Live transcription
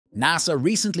NASA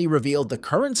recently revealed the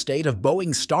current state of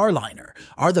Boeing Starliner.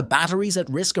 Are the batteries at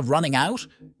risk of running out?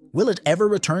 Will it ever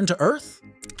return to Earth?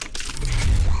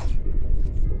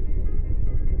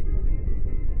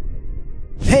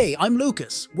 Hey, I'm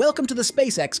Lucas. Welcome to the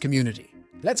SpaceX community.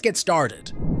 Let's get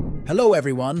started. Hello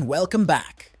everyone, welcome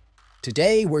back.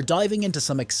 Today we're diving into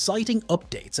some exciting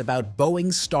updates about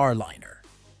Boeing's Starliner.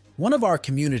 One of our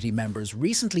community members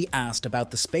recently asked about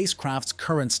the spacecraft's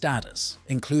current status,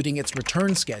 including its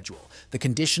return schedule, the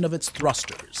condition of its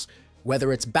thrusters,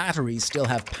 whether its batteries still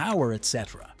have power,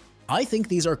 etc. I think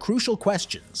these are crucial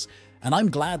questions, and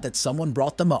I'm glad that someone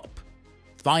brought them up.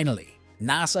 Finally,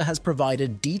 NASA has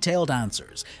provided detailed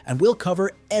answers, and we'll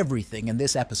cover everything in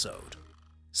this episode.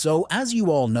 So, as you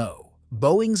all know,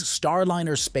 Boeing's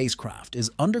Starliner spacecraft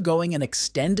is undergoing an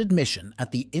extended mission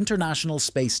at the International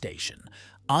Space Station,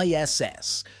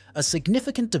 ISS, a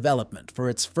significant development for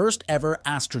its first-ever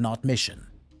astronaut mission.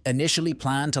 Initially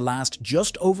planned to last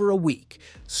just over a week,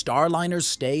 Starliner's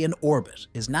stay in orbit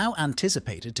is now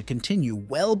anticipated to continue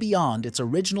well beyond its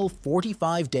original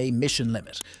 45-day mission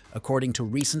limit, according to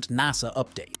recent NASA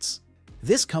updates.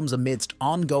 This comes amidst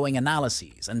ongoing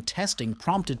analyses and testing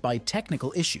prompted by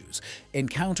technical issues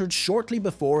encountered shortly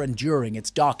before and during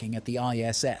its docking at the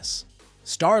ISS.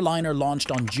 Starliner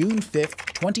launched on June 5,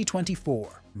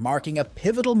 2024, marking a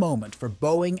pivotal moment for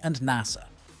Boeing and NASA.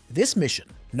 This mission,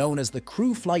 known as the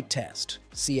Crew Flight Test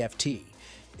 (CFT),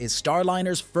 is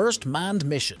Starliner's first manned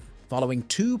mission following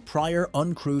two prior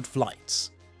uncrewed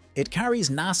flights. It carries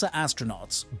NASA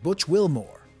astronauts Butch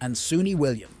Wilmore and Suni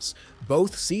Williams,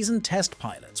 both seasoned test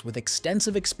pilots with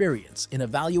extensive experience in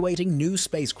evaluating new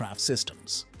spacecraft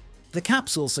systems. The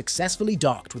capsule successfully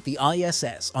docked with the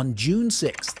ISS on June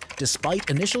 6th, despite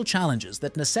initial challenges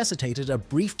that necessitated a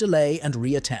brief delay and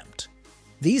reattempt.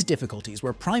 These difficulties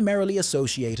were primarily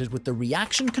associated with the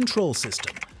Reaction Control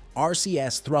System,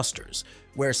 RCS thrusters,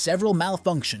 where several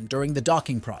malfunctioned during the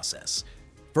docking process.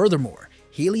 Furthermore,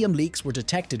 helium leaks were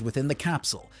detected within the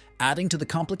capsule, adding to the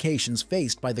complications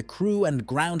faced by the crew and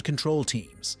ground control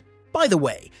teams. By the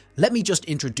way, let me just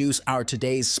introduce our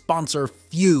today's sponsor,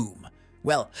 Fume.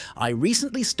 Well, I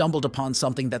recently stumbled upon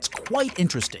something that's quite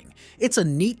interesting. It's a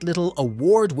neat little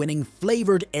award-winning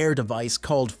flavored air device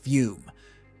called Fume.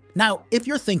 Now, if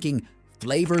you're thinking,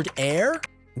 flavored air?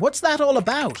 What's that all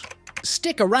about?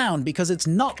 Stick around because it's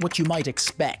not what you might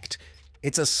expect.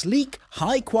 It's a sleek,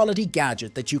 high-quality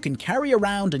gadget that you can carry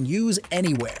around and use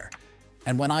anywhere.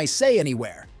 And when I say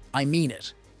anywhere, I mean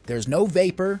it. There's no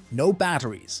vapor, no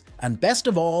batteries, and best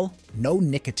of all, no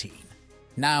nicotine.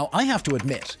 Now, I have to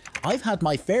admit, I've had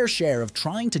my fair share of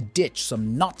trying to ditch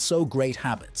some not-so-great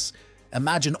habits.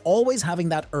 Imagine always having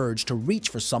that urge to reach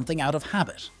for something out of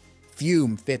habit.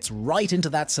 Fume fits right into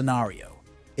that scenario.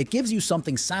 It gives you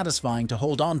something satisfying to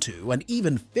hold on to and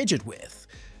even fidget with.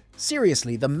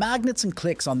 Seriously, the magnets and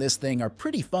clicks on this thing are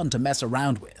pretty fun to mess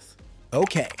around with.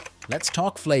 Okay, let's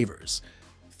talk flavors.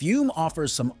 Fume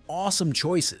offers some awesome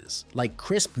choices, like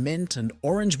crisp mint and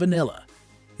orange vanilla.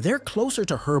 They're closer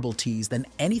to herbal teas than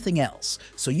anything else,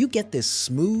 so you get this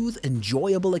smooth,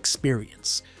 enjoyable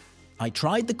experience. I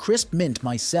tried the crisp mint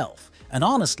myself, and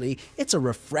honestly, it's a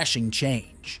refreshing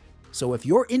change. So if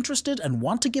you're interested and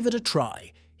want to give it a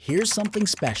try, here's something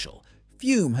special.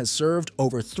 Fume has served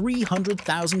over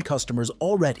 300,000 customers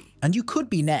already, and you could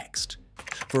be next.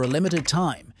 For a limited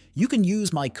time, you can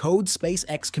use my code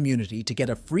SpaceX Community to get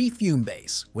a free Fume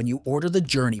base when you order the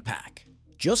Journey Pack.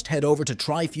 Just head over to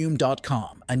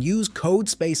tryfume.com and use code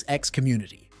SpaceX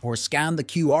Community, or scan the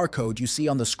QR code you see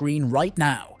on the screen right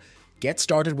now. Get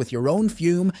started with your own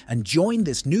Fume and join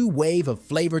this new wave of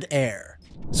flavored air.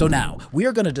 So now, we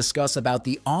are going to discuss about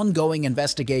the ongoing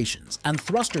investigations and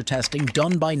thruster testing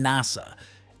done by NASA.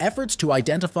 Efforts to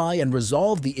identify and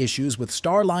resolve the issues with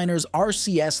Starliner's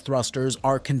RCS thrusters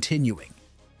are continuing.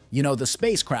 You know, the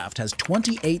spacecraft has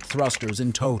 28 thrusters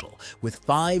in total, with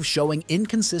 5 showing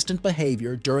inconsistent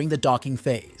behavior during the docking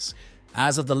phase.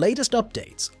 As of the latest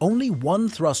updates, only 1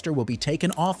 thruster will be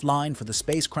taken offline for the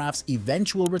spacecraft's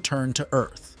eventual return to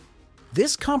Earth.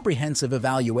 This comprehensive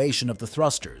evaluation of the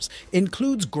thrusters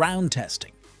includes ground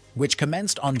testing, which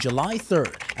commenced on July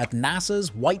 3rd at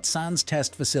NASA's White Sands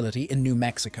Test Facility in New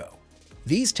Mexico.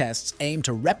 These tests aim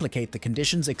to replicate the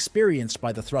conditions experienced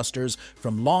by the thrusters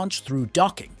from launch through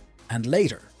docking, and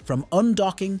later from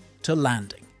undocking to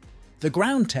landing. The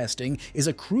ground testing is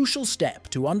a crucial step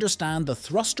to understand the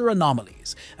thruster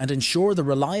anomalies and ensure the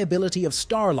reliability of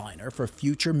Starliner for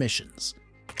future missions.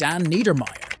 Dan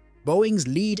Niedermeyer, Boeing's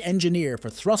lead engineer for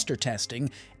thruster testing,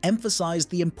 emphasized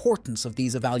the importance of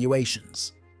these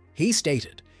evaluations. He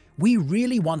stated, "We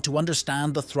really want to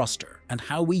understand the thruster and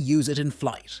how we use it in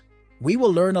flight. We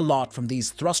will learn a lot from these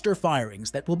thruster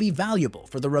firings that will be valuable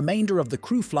for the remainder of the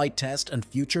crew flight test and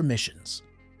future missions.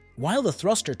 While the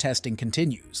thruster testing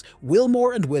continues,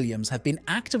 Wilmore and Williams have been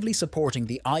actively supporting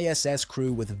the ISS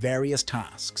crew with various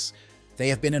tasks. They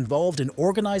have been involved in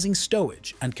organizing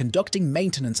stowage and conducting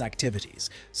maintenance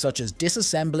activities, such as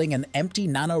disassembling an empty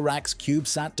NanoRacks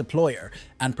CubeSat deployer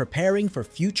and preparing for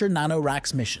future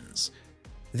NanoRacks missions.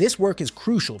 This work is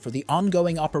crucial for the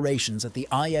ongoing operations at the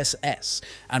ISS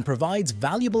and provides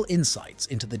valuable insights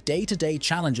into the day-to-day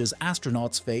challenges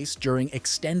astronauts face during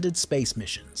extended space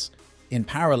missions. In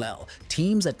parallel,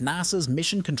 teams at NASA's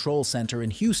Mission Control Center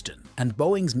in Houston and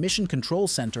Boeing's Mission Control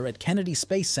Center at Kennedy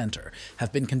Space Center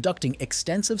have been conducting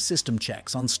extensive system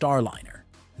checks on Starliner.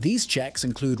 These checks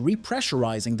include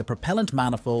repressurizing the propellant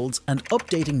manifolds and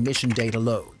updating mission data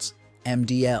loads,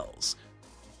 MDLs.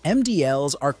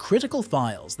 MDLs are critical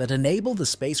files that enable the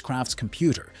spacecraft's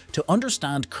computer to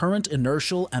understand current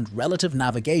inertial and relative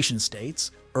navigation states,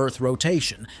 Earth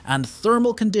rotation, and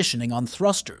thermal conditioning on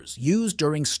thrusters used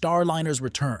during Starliner's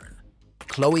return.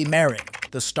 Chloe Mering,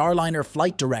 the Starliner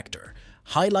flight director,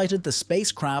 highlighted the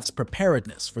spacecraft's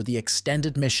preparedness for the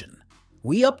extended mission.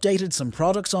 We updated some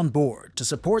products on board to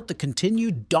support the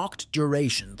continued docked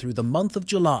duration through the month of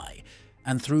July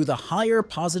and through the higher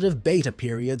positive beta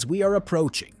periods we are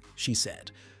approaching, she said.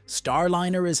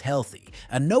 Starliner is healthy,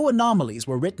 and no anomalies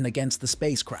were written against the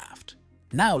spacecraft.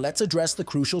 Now let's address the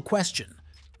crucial question.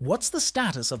 What's the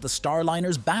status of the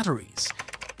Starliner's batteries?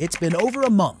 It's been over a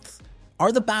month.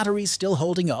 Are the batteries still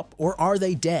holding up, or are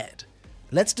they dead?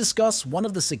 Let's discuss one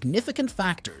of the significant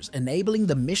factors enabling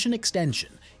the mission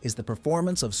extension is the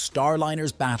performance of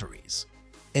Starliner's batteries.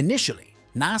 Initially,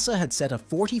 NASA had set a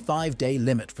 45-day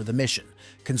limit for the mission,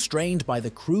 constrained by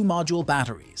the crew module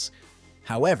batteries.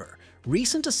 However,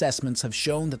 recent assessments have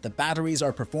shown that the batteries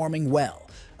are performing well,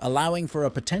 allowing for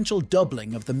a potential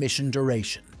doubling of the mission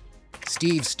duration.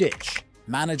 Steve Stitch,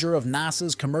 manager of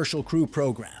NASA's Commercial Crew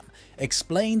Program,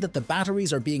 explained that the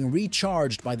batteries are being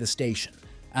recharged by the station,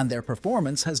 and their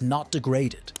performance has not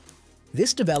degraded.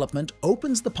 This development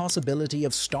opens the possibility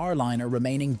of Starliner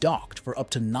remaining docked for up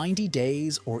to 90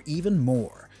 days or even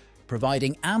more,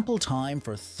 providing ample time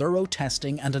for thorough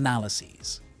testing and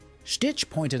analyses. Stitch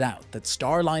pointed out that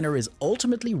Starliner is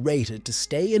ultimately rated to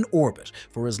stay in orbit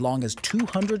for as long as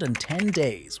 210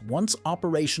 days once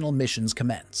operational missions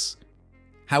commence.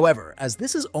 However, as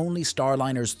this is only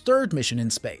Starliner's third mission in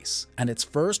space, and its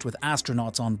first with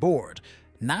astronauts on board,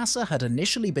 NASA had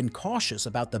initially been cautious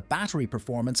about the battery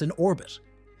performance in orbit.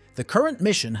 The current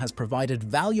mission has provided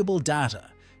valuable data,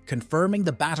 confirming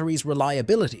the battery's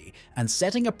reliability and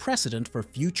setting a precedent for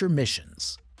future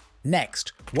missions.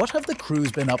 Next, what have the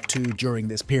crews been up to during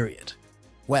this period?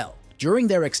 Well, during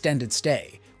their extended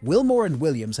stay, Wilmore and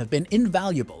Williams have been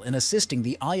invaluable in assisting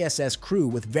the ISS crew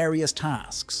with various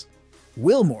tasks.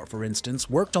 Wilmore, for instance,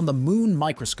 worked on the Moon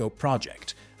Microscope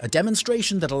project, a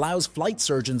demonstration that allows flight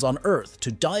surgeons on Earth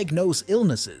to diagnose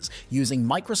illnesses using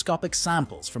microscopic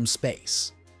samples from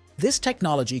space. This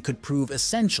technology could prove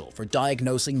essential for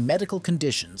diagnosing medical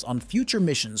conditions on future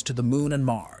missions to the Moon and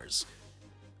Mars.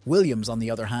 Williams, on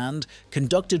the other hand,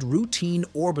 conducted routine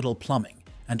orbital plumbing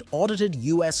and audited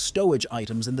US stowage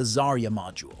items in the Zarya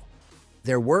module.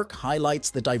 Their work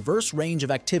highlights the diverse range of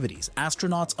activities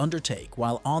astronauts undertake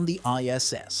while on the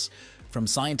ISS, from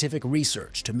scientific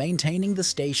research to maintaining the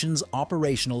station's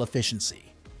operational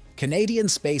efficiency. Canadian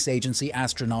Space Agency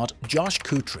astronaut Josh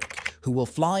Kutrick, who will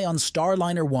fly on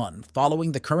Starliner 1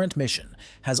 following the current mission,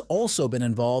 has also been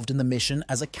involved in the mission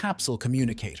as a capsule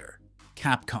communicator,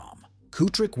 Capcom.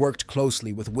 Kutrick worked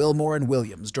closely with Wilmore and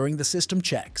Williams during the system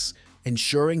checks,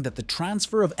 ensuring that the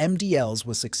transfer of MDLs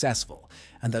was successful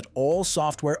and that all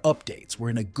software updates were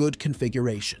in a good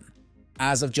configuration.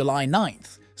 As of July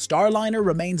 9th, Starliner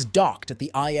remains docked at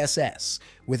the ISS,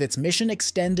 with its mission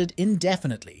extended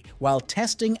indefinitely while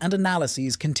testing and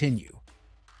analyses continue.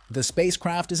 The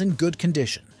spacecraft is in good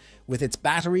condition, with its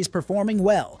batteries performing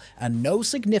well and no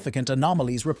significant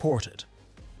anomalies reported.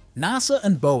 NASA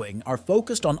and Boeing are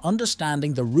focused on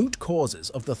understanding the root causes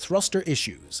of the thruster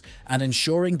issues and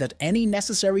ensuring that any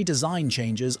necessary design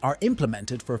changes are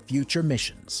implemented for future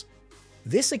missions.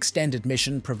 This extended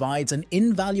mission provides an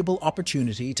invaluable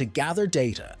opportunity to gather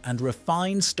data and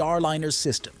refine Starliner's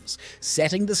systems,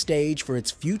 setting the stage for its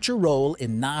future role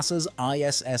in NASA's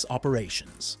ISS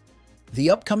operations. The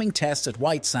upcoming tests at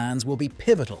White Sands will be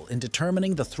pivotal in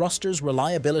determining the thruster's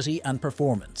reliability and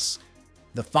performance.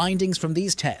 The findings from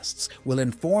these tests will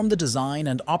inform the design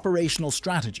and operational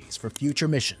strategies for future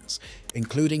missions,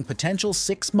 including potential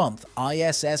 6-month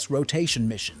ISS rotation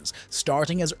missions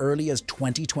starting as early as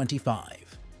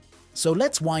 2025. So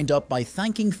let's wind up by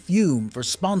thanking Fume for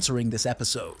sponsoring this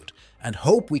episode, and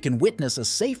hope we can witness a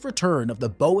safe return of the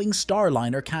Boeing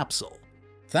Starliner capsule.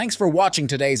 Thanks for watching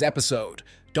today's episode.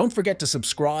 Don't forget to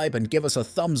subscribe and give us a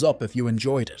thumbs up if you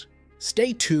enjoyed it.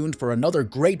 Stay tuned for another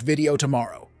great video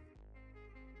tomorrow.